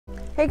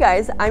Hey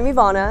guys, I'm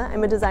Ivana.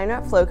 I'm a designer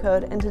at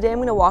Flowcode, and today I'm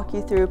going to walk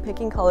you through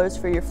picking colors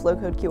for your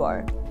Flowcode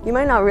QR. You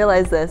might not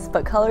realize this,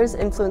 but colors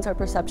influence our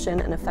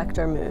perception and affect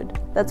our mood.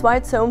 That's why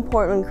it's so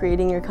important when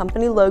creating your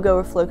company logo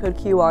or Flowcode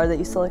QR that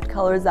you select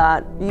colors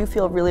that you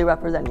feel really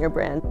represent your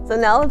brand. So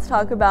now let's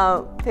talk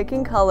about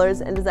picking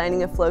colors and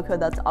designing a Flowcode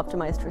that's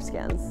optimized for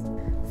scans.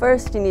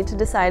 First, you need to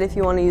decide if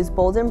you want to use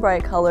bold and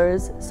bright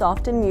colors,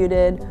 soft and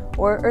muted,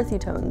 or earthy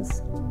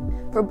tones.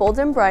 For bold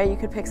and bright, you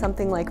could pick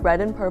something like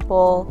red and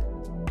purple.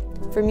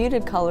 For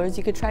muted colors,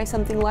 you could try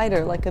something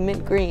lighter like a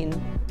mint green.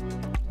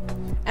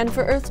 And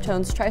for earth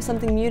tones, try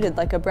something muted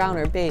like a brown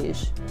or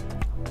beige.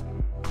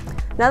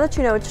 Now that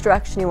you know which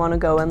direction you want to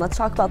go in, let's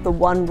talk about the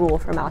one rule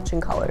for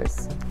matching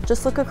colors.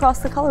 Just look across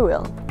the color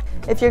wheel.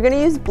 If you're going to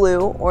use blue,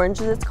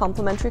 orange is its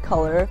complementary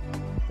color.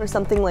 For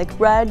something like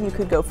red, you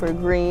could go for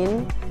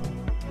green.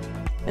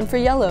 And for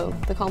yellow,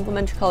 the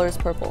complementary color is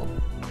purple.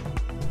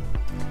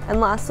 And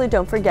lastly,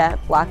 don't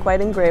forget, black,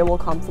 white, and gray will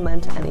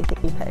complement anything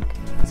you pick.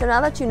 So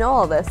now that you know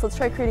all this, let's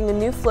try creating a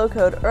new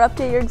Flowcode or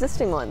update your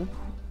existing one.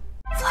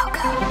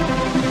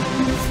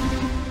 Flowcode.